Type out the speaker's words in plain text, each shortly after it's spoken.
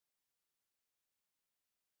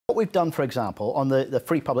What we've done, for example, on the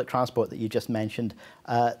free public transport that you just mentioned,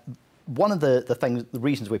 one of the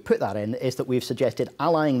reasons we put that in is that we've suggested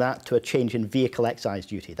allying that to a change in vehicle excise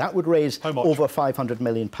duty. That would raise over £500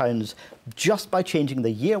 million just by changing the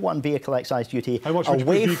year one vehicle excise duty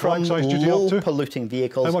away from low polluting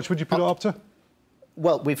vehicles. How much would you put it up to?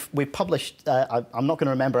 Well, we've published, I'm not going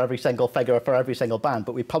to remember every single figure for every single band,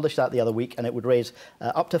 but we published that the other week, and it would raise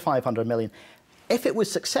up to £500 million. If it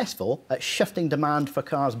was successful at shifting demand for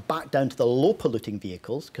cars back down to the low-polluting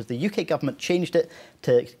vehicles, because the UK government changed it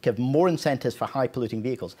to give more incentives for high-polluting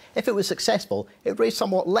vehicles, if it was successful, it would raise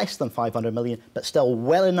somewhat less than £500 million, but still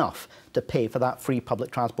well enough to pay for that free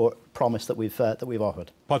public transport promise that we've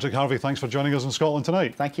offered. Patrick Harvie, thanks for joining us in Scotland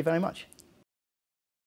Tonight. Thank you very much.